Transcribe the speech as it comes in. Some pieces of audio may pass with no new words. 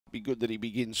be good that he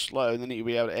begins slow, and then he'll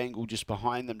be able to angle just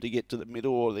behind them to get to the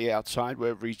middle or the outside,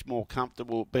 wherever he's more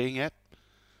comfortable being at.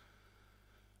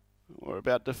 We're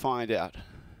about to find out.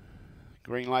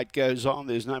 Green light goes on.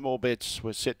 There's no more bets.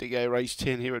 We're set to go race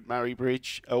 10 here at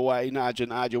Murray-Bridge. Away,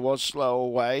 Naja was slow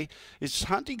away. Is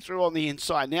hunting through on the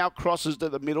inside. Now crosses to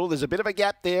the middle. There's a bit of a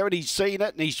gap there, and he's seen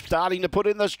it, and he's starting to put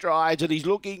in the strides, and he's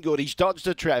looking good. He's dodged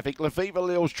the traffic. Lefevre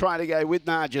Lil's trying to go with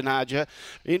Naja.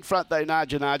 In front, though,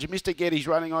 Naja. Mr. Getty's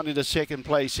running on into second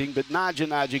placing, but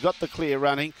Naja got the clear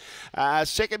running.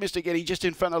 Second, Mr. Getty, just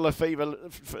in front of Lefevre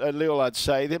Lil, I'd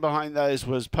say. Then behind those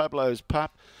was Pablo's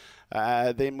Pup.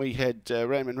 Then we had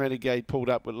Raymond Renegade pulled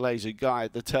up with Laser Guy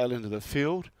at the tail end of the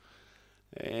field.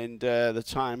 And the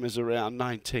time is around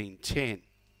 19:10.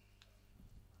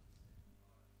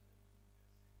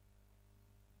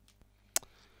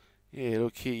 Yeah,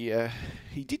 look,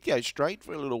 he did go straight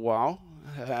for a little while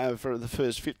for the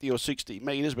first 50 or 60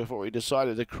 metres before he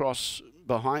decided to cross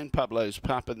behind Pablo's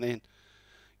Pup and then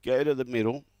go to the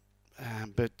middle.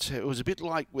 But it was a bit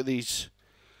like with his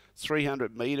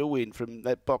 300-metre win from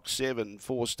that box 7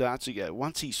 4 starts ago.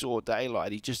 Once he saw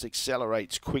daylight, he just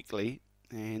accelerates quickly,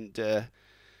 and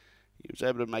he was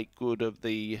able to make good of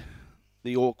the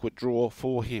awkward draw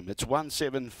for him. It's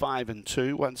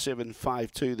 1-7-5-2,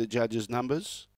 1-7-5-2, the judges' numbers.